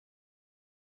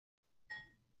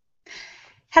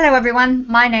Hello everyone,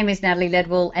 my name is Natalie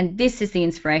Ledwell and this is The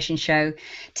Inspiration Show.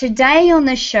 Today on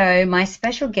the show, my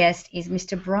special guest is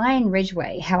Mr. Brian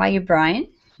Ridgway. How are you, Brian?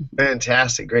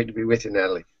 Fantastic. Great to be with you,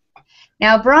 Natalie.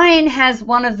 Now, Brian has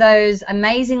one of those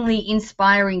amazingly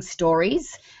inspiring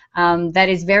stories that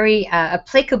is very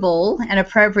applicable and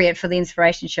appropriate for The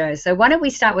Inspiration Show. So why don't we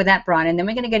start with that, Brian, and then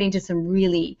we're going to get into some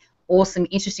really awesome,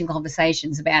 interesting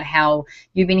conversations about how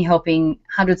you've been helping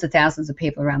hundreds of thousands of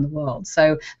people around the world.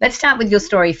 So let's start with your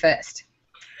story first.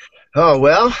 Oh,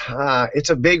 well,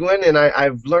 it's a big one, and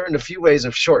I've learned a few ways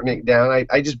of shortening it down.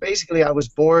 I was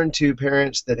born to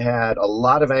parents that had a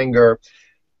lot of anger,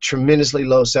 tremendously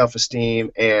low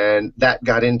self-esteem, and that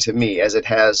got into me, as it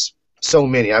has so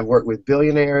many. I've worked with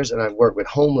billionaires, and I've worked with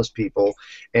homeless people,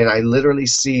 and I literally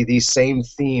see these same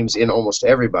themes in almost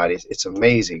everybody. It's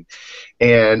amazing.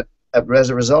 And as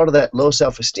a result of that low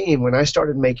self-esteem, when I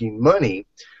started making money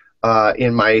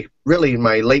in my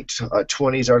late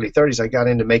 20s, early 30s, I got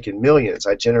into making millions.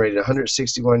 I generated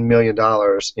 $161 million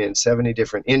in 70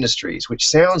 different industries, which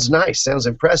sounds nice, sounds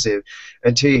impressive,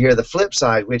 until you hear the flip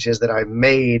side, which is that I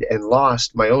made and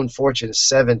lost my own fortune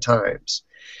 7 times.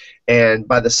 And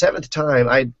by the 7th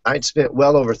time, I'd spent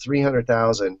well over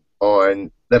 $300,000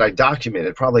 on that I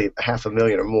documented, probably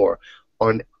 $500,000 or more,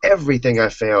 on everything I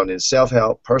found in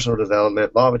self-help, personal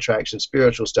development, law of attraction,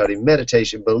 spiritual study,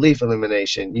 meditation, belief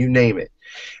elimination, you name it.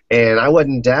 And I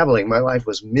wasn't dabbling. My life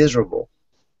was miserable.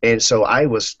 And so I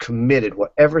was committed.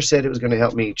 Whatever said it was going to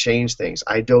help me change things,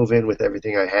 I dove in with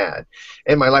everything I had.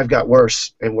 And my life got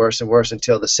worse and worse and worse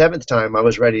until the 7th time I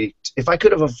was ready. If I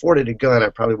could have afforded a gun, I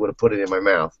probably would have put it in my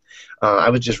mouth.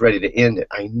 I was just ready to end it.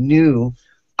 I knew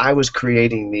I was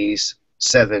creating these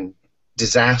 7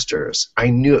 disasters. I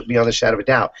knew it beyond a shadow of a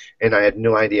doubt, and I had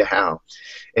no idea how.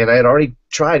 And I had already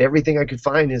tried everything I could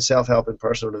find in self-help and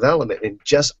personal development, and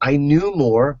I knew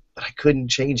more, but I couldn't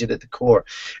change it at the core.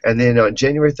 And then on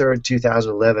January 3rd,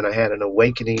 2011, I had an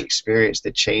awakening experience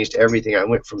that changed everything. I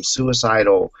went from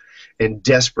suicidal and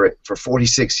desperate for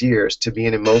 46 years to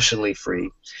being emotionally free.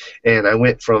 And I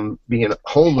went from being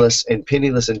homeless and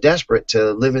penniless and desperate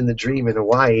to living the dream in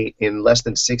Hawaii in less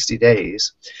than 60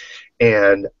 days.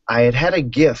 And I had a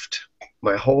gift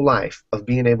my whole life of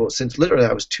being able, since literally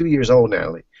I was 2 years old,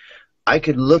 Natalie, I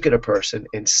could look at a person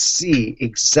and see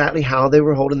exactly how they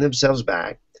were holding themselves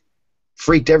back.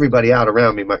 Freaked everybody out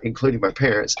around me, including my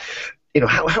parents. You know,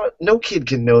 how no kid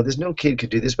can know this, no kid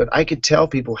could do this, but I could tell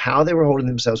people how they were holding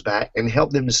themselves back and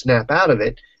help them to snap out of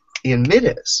it in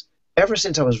minutes, ever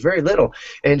since I was very little.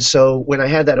 And so when I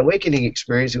had that awakening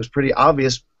experience, it was pretty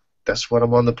obvious that's what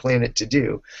I'm on the planet to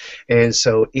do. And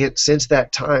so since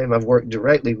that time, I've worked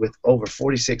directly with over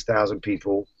 46,000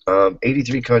 people,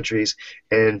 83 countries,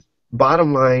 and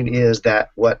bottom line is that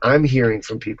what I'm hearing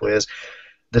from people is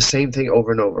the same thing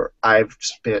over and over. I've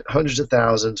spent hundreds of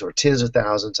thousands or tens of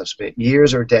thousands. I've spent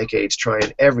years or decades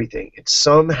trying everything. And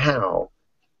somehow,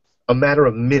 a matter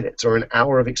of minutes or an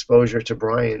hour of exposure to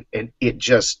Brian, and it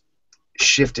just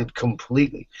shifted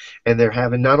completely. And they're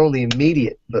having not only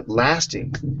immediate but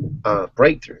lasting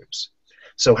breakthroughs.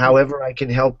 So however I can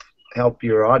help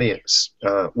your audience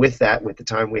with that, with the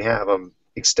time we have, I'm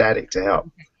ecstatic to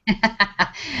help.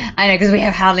 I know, because we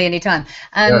have hardly any time.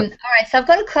 Yeah. All right, so I've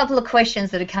got a couple of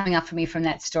questions that are coming up for me from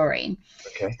that story.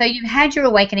 Okay. So you had your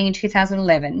awakening in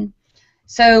 2011.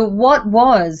 So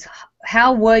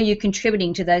how were you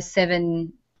contributing to those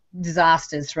 7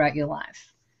 disasters throughout your life?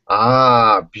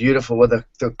 Ah, beautiful. Well,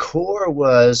 the core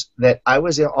was that I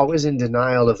was always in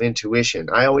denial of intuition.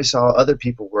 I always saw other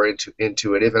people were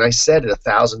intuitive, and I said it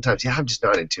 1,000 times. Yeah, I'm just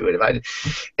not intuitive.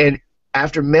 And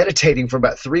after meditating for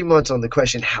about 3 months on the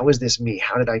question, how is this me?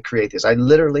 How did I create this? I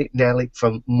literally, Natalie,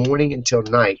 from morning until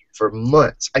night for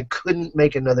months, I couldn't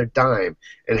make another dime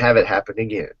and have it happen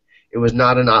again. It was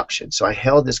not an option. So I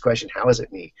held this question, how is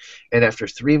it me? And after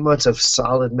 3 months of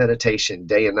solid meditation,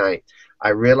 day and night, I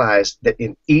realized that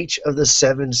in each of the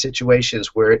 7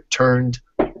 situations where it turned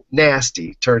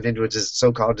nasty, turned into a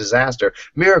so-called disaster,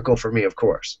 miracle for me, of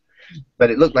course,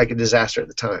 but it looked like a disaster at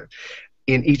the time.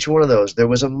 In each one of those, there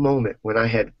was a moment when I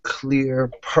had clear,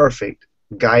 perfect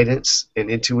guidance and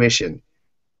intuition.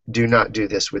 Do not do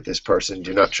this with this person.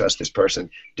 Do not trust this person.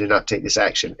 Do not take this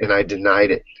action. And I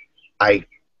denied it. I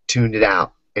tuned it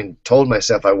out and told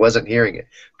myself I wasn't hearing it.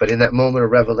 But in that moment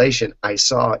of revelation, I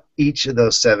saw each of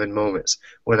those 7 moments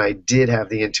when I did have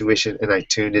the intuition and I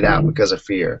tuned it out because of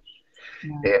fear.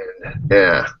 Yeah. And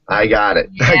yeah, I got it.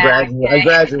 Yeah, I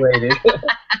graduated.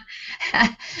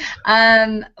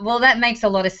 Well, that makes a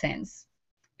lot of sense,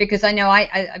 because I know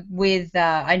I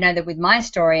know that with my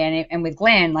story and with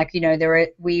Glenn, like, you know,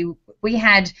 we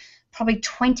had probably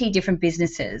 20 different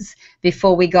businesses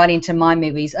before we got into My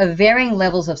Movies of varying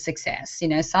levels of success. You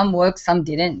know, some worked, some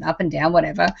didn't, up and down,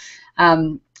 whatever.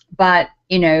 But,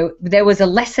 you know, there was a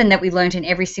lesson that we learned in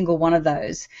every single one of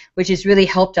those, which has really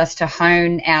helped us to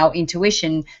hone our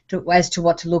intuition as to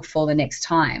what to look for the next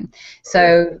time.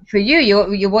 So for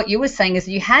you, what you were saying is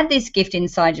you had this gift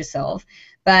inside yourself,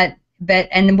 but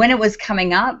and when it was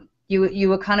coming up, you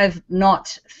were kind of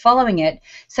not following it.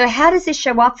 So how does this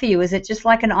show up for you? Is it just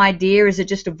like an idea? Is it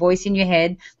just a voice in your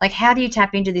head? Like, how do you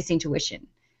tap into this intuition?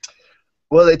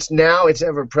 Well, it's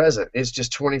ever present. It's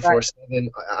just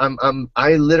 24/7.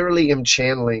 I literally am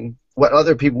channeling what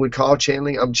other people would call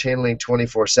channeling. I'm channeling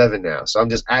 24/7 now. So I'm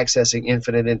just accessing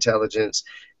infinite intelligence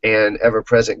and ever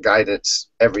present guidance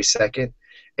every second.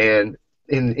 And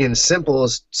in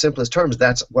simplest terms,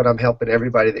 that's what I'm helping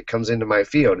everybody that comes into my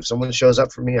field. If someone shows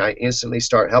up for me, I instantly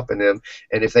start helping them.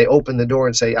 And if they open the door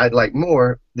and say, I'd like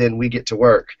more, then we get to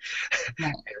work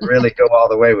and really go all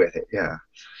the way with it. Yeah.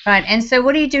 Right, and so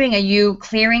what are you doing? Are you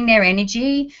clearing their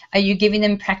energy? Are you giving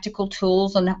them practical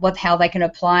tools on how they can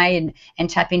apply and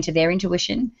tap into their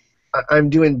intuition? I'm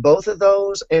doing both of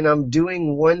those, and I'm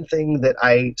doing one thing that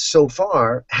I, so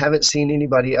far, haven't seen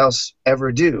anybody else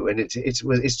ever do, and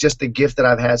it's just the gift that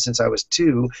I've had since I was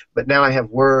 2, but now I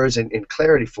have words and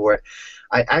clarity for it.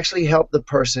 I actually help the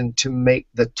person to make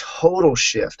the total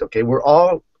shift. Okay, we're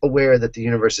all aware that the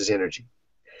universe is energy,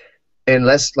 and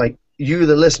let's, like, you,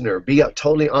 the listener, be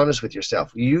totally honest with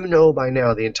yourself. You know by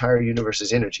now the entire universe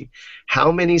is energy.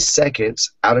 How many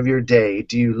seconds out of your day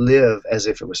do you live as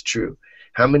if it was true?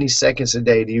 How many seconds a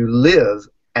day do you live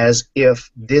as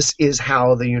if this is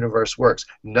how the universe works?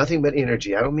 Nothing but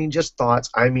energy. I don't mean just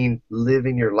thoughts. I mean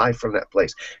living your life from that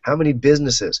place. How many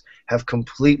businesses have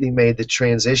completely made the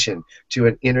transition to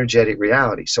an energetic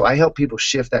reality? So I help people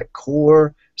shift that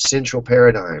core central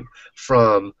paradigm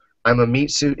from I'm a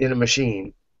meat suit in a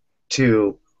machine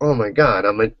to, oh my God,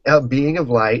 I'm a being of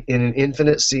light in an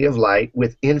infinite sea of light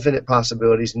with infinite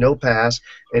possibilities, no past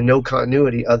and no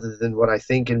continuity other than what I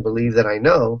think and believe that I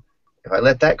know. If I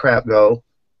let that crap go,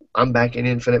 I'm back in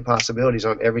infinite possibilities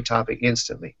on every topic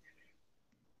instantly.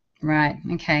 Right.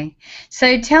 Okay.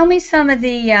 So tell me some of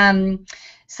the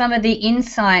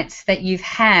insights that you've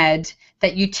had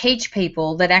that you teach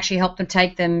people that actually help them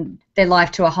take their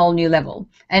life to a whole new level.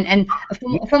 And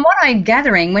from what I'm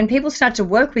gathering, when people start to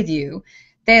work with you,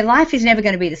 their life is never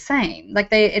going to be the same. Like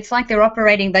it's like they're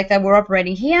operating like they were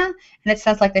operating here, and it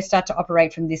sounds like they start to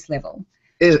operate from this level.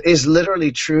 Is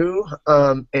literally true,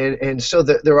 and so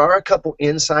there are a couple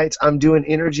insights. I'm doing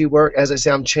energy work, as I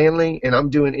say, I'm channeling, and I'm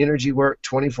doing energy work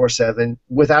 24/7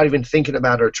 without even thinking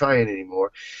about it or trying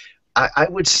anymore. I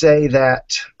would say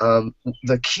that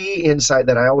the key insight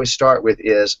that I always start with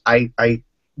is I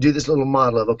do this little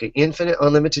model of, okay, infinite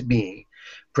unlimited being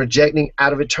projecting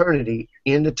out of eternity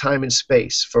into time and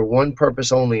space for one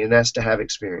purpose only, and that's to have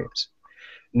experience.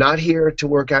 Not here to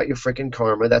work out your freaking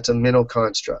karma. That's a mental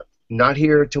construct. Not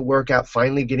here to work out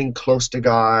finally getting close to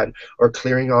God or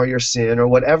clearing all your sin or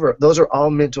whatever. Those are all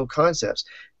mental concepts.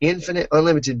 Infinite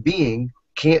unlimited being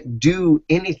can't do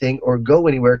anything or go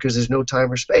anywhere because there's no time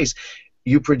or space.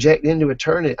 You project into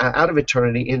eternity, out of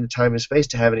eternity into time and space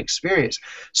to have an experience.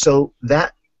 So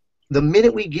that the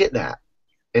minute we get that,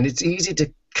 and it's easy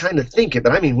to kind of think it,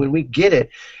 but I mean when we get it,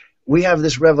 we have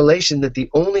this revelation that the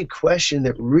only question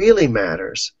that really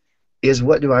matters is,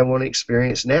 what do I want to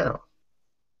experience now?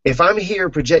 If I'm here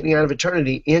projecting out of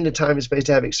eternity into time and space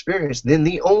to have experience, then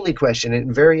the only question,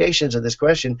 and variations of this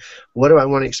question, what do I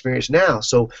want to experience now?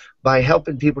 So by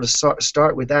helping people to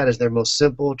start with that as their most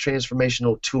simple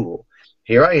transformational tool.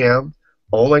 Here I am.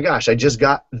 Oh my gosh, I just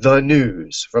got the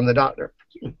news from the doctor.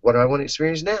 What do I want to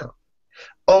experience now?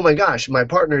 Oh my gosh, my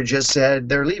partner just said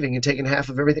they're leaving and taking half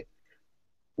of everything.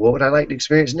 What would I like to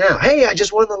experience now? Hey, I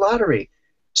just won the lottery.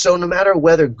 So no matter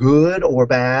whether good or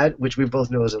bad, which we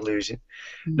both know is illusion,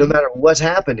 no matter what's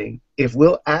happening, if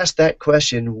we'll ask that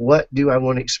question, what do I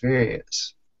want to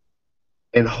experience,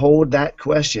 and hold that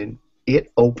question,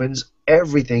 it opens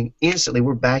everything instantly.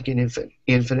 We're back in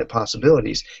infinite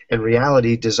possibilities, and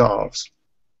reality dissolves.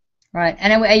 Right.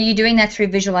 And are you doing that through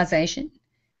visualization?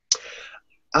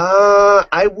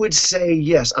 I would say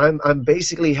yes. I'm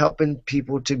basically helping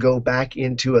people to go back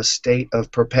into a state of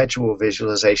perpetual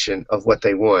visualization of what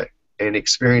they want and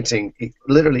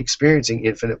literally experiencing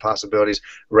infinite possibilities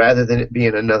rather than it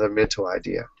being another mental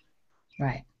idea.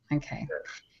 Right. Okay.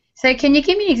 So can you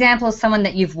give me an example of someone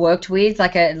that you've worked with,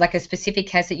 like a specific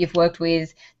case that you've worked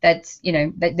with that's, you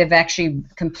know, that they've actually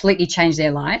completely changed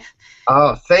their life?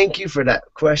 Oh, thank you for that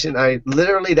question.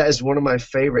 That is one of my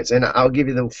favorites, and I'll give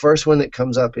you the first one that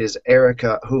comes up is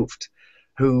Erica Hooft.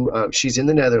 who she's in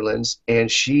the Netherlands,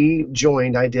 and she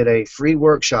joined. I did a free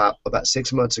workshop about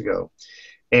 6 months ago,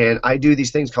 and I do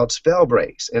these things called spell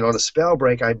breaks. And on a spell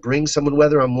break, I bring someone,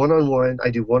 whether I'm one-on-one, I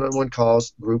do one-on-one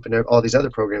calls, group, and all these other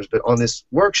programs. But on this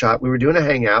workshop, we were doing a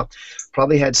hangout,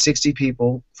 probably had 60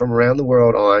 people from around the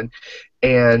world on,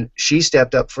 and she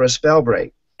stepped up for a spell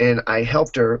break. And I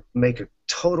helped her make a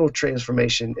total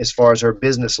transformation as far as her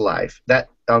business life. That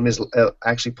is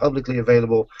actually publicly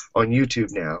available on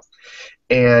YouTube now,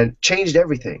 and changed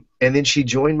everything. And then she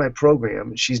joined my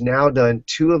program. She's now done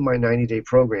 2 of my 90-day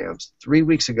programs. 3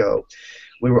 weeks ago,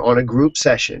 we were on a group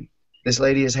session. This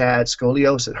lady has had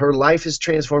scoliosis. Her life has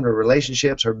transformed, her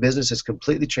relationships, her business has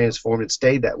completely transformed and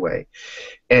stayed that way.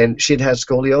 And she'd had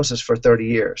scoliosis for 30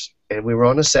 years. And we were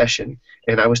on a session,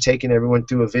 and I was taking everyone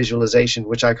through a visualization,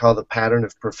 which I call the pattern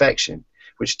of perfection,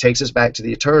 which takes us back to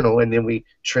the eternal, and then we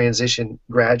transition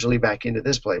gradually back into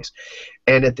this place.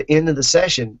 And at the end of the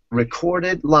session,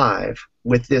 recorded live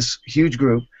with this huge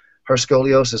group, her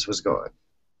scoliosis was gone.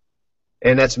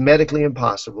 And that's medically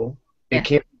impossible. It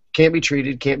can't be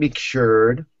treated, can't be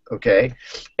cured, okay?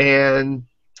 And,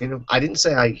 you know, I didn't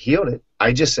say I healed it.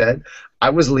 I just said I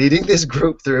was leading this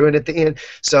group through, and at the end,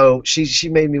 so she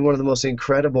made me one of the most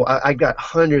incredible. I got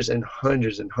hundreds and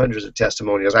hundreds and hundreds of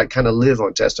testimonials. I kind of live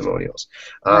on testimonials.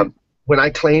 When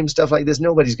I claim stuff like this,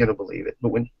 nobody's going to believe it. But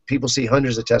when people see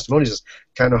hundreds of testimonials, it's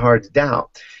kind of hard to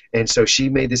doubt. And so she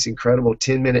made this incredible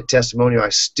 10-minute testimonial. I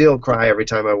still cry every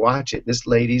time I watch it. This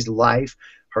lady's life,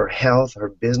 her health, her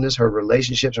business, her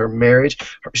relationships, her marriage.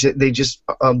 They just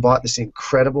bought this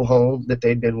incredible home that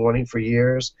they'd been wanting for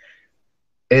years.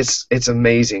 It's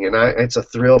amazing, and it's a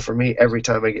thrill for me every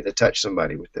time I get to touch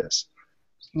somebody with this.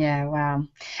 Yeah, wow.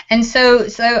 And so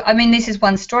I mean, this is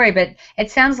one story, but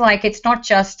it sounds like it's not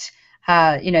just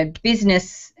you know,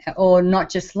 business or not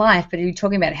just life, but you're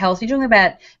talking about health. You're talking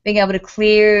about being able to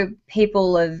clear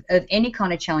people of any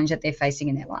kind of challenge that they're facing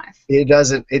in their life. It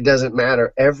doesn't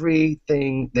matter.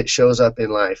 Everything that shows up in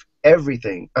life,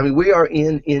 everything. I mean, we are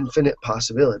in infinite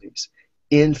possibilities.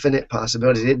 Infinite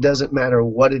possibilities. It doesn't matter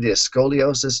what it is.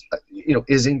 Scoliosis, you know,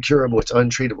 is incurable. It's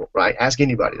untreatable, right? Ask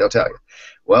anybody, they'll tell you.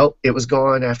 Well, it was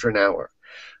gone after an hour.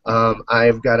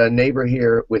 I've got a neighbor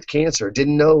here with cancer.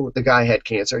 Didn't know the guy had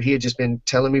cancer. He had just been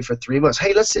telling me for 3 months,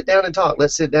 hey, let's sit down and talk.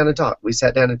 Let's sit down and talk. We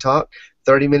sat down and talked.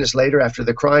 30 minutes later, after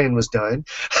the crying was done,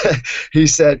 he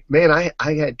said, man,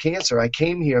 I had cancer. I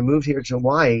came here, I moved here to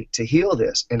Hawaii to heal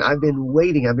this, and I've been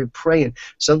waiting. I've been praying.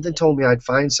 Something told me I'd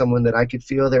find someone that I could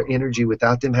feel their energy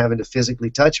without them having to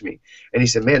physically touch me. And he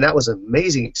said, man, that was an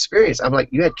amazing experience. I'm like,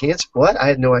 you had cancer? What? I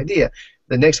had no idea.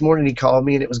 The next morning he called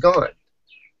me and it was gone.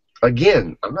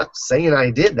 Again, I'm not saying I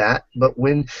did that, but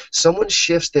when someone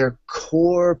shifts their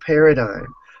core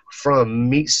paradigm from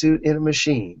meat suit in a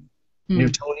machine,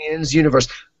 Newtonian's universe,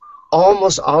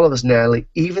 almost all of us, Natalie,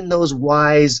 even those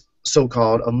wise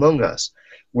so-called among us,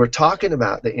 we're talking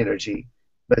about the energy,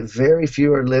 but very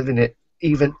few are living it,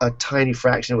 even a tiny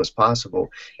fraction of what's possible.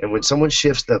 And when someone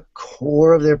shifts the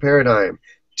core of their paradigm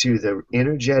to the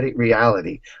energetic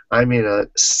reality, I'm in a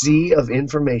sea of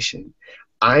information.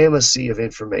 I am a sea of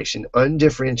information,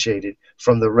 undifferentiated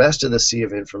from the rest of the sea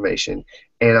of information,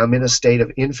 and I'm in a state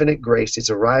of infinite grace. It's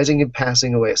arising and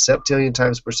passing away a septillion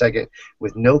times per second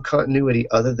with no continuity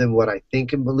other than what I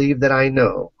think and believe that I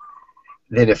know.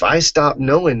 Then if I stop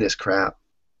knowing this crap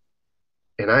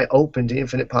and I open to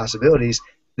infinite possibilities,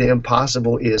 the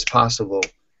impossible is possible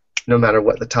no matter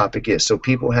what the topic is. So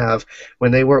people have,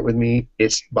 when they work with me,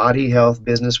 it's body, health,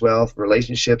 business, wealth,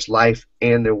 relationships, life,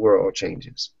 and their world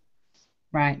changes.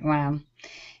 Right, wow.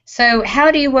 So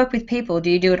how do you work with people? Do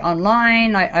you do it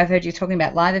online? I've heard you talking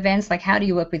about live events. Like, how do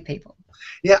you work with people?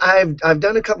 Yeah, I've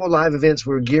done a couple of live events.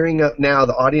 We're gearing up now.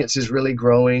 The audience is really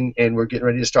growing, and we're getting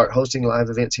ready to start hosting live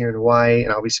events here in Hawaii,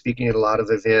 and I'll be speaking at a lot of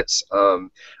events.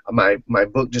 My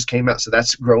book just came out, so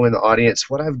that's growing the audience.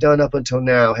 What I've done up until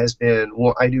now has been,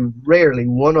 I do rarely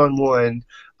one-on-one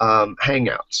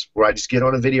hangouts where I just get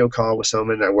on a video call with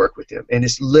someone and I work with them. And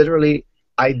it's literally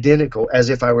identical as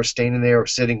if I were standing there or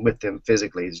sitting with them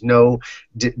physically. There's no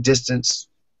distance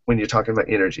when you're talking about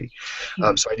energy.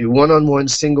 So I do one-on-one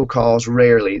single calls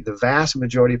rarely. The vast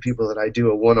majority of people that I do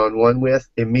a one-on-one with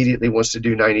immediately wants to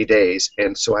do 90 days.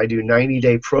 And so I do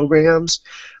 90-day programs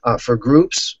for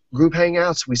group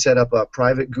hangouts. We set up a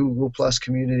private Google Plus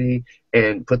community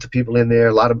and put the people in there,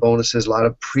 a lot of bonuses, a lot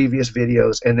of previous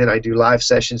videos, and then I do live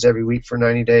sessions every week for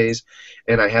 90 days,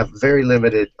 and I have very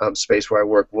limited space where I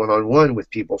work one-on-one with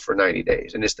people for 90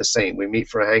 days, and it's the same. We meet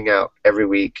for a hangout every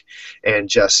week and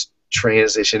just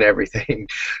transition everything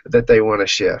that they want to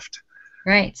shift.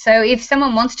 Right. So if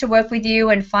someone wants to work with you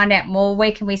and find out more,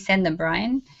 where can we send them,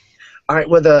 Brian? All right,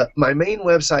 well, my main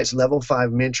website's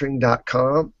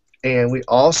level5mentoring.com, and we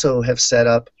also have set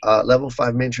up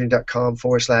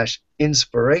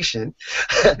level5mentoring.com/inspiration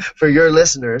for your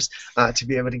listeners to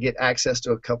be able to get access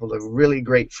to a couple of really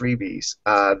great freebies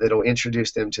that'll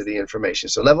introduce them to the information.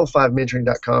 So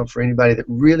level5mentoring.com for anybody that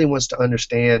really wants to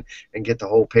understand and get the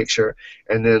whole picture,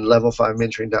 and then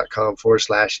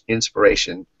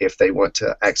level5mentoring.com/inspiration if they want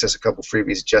to access a couple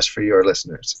freebies just for your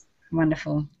listeners.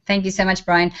 Wonderful. Thank you so much,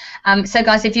 Brian. So,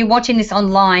 guys, if you're watching this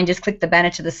online, just click the banner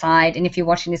to the side. And if you're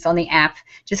watching this on the app,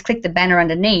 just click the banner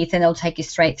underneath, and it'll take you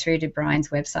straight through to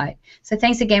Brian's website. So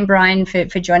thanks again, Brian, for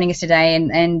joining us today.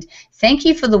 And thank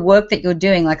you for the work that you're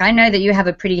doing. Like, I know that you have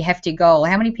a pretty hefty goal.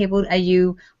 How many people are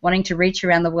you wanting to reach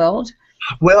around the world?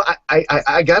 Well,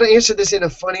 I got to answer this in a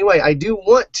funny way. I do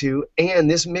want to, and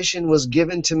this mission was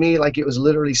given to me like it was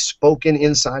literally spoken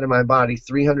inside of my body.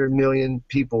 300 million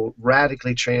people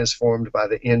radically transformed by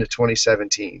the end of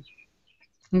 2017.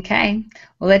 Okay.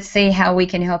 Well, let's see how we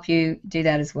can help you do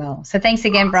that as well. So thanks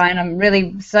again, Brian. I'm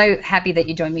really so happy that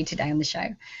you joined me today on the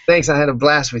show. Thanks. I had a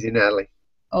blast with you, Natalie.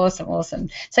 Awesome, awesome.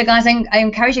 So, guys, I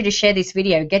encourage you to share this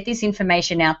video. Get this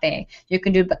information out there. You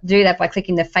can do that by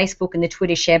clicking the Facebook and the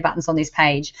Twitter share buttons on this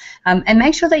page. And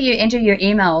make sure that you enter your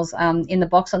emails in the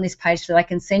box on this page so that I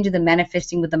can send you the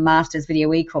Manifesting with the Masters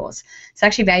video e-course. It's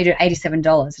actually valued at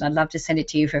 $87, and I'd love to send it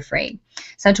to you for free.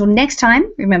 So until next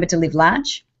time, remember to live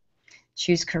large,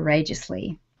 choose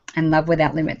courageously, and love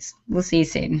without limits. We'll see you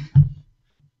soon.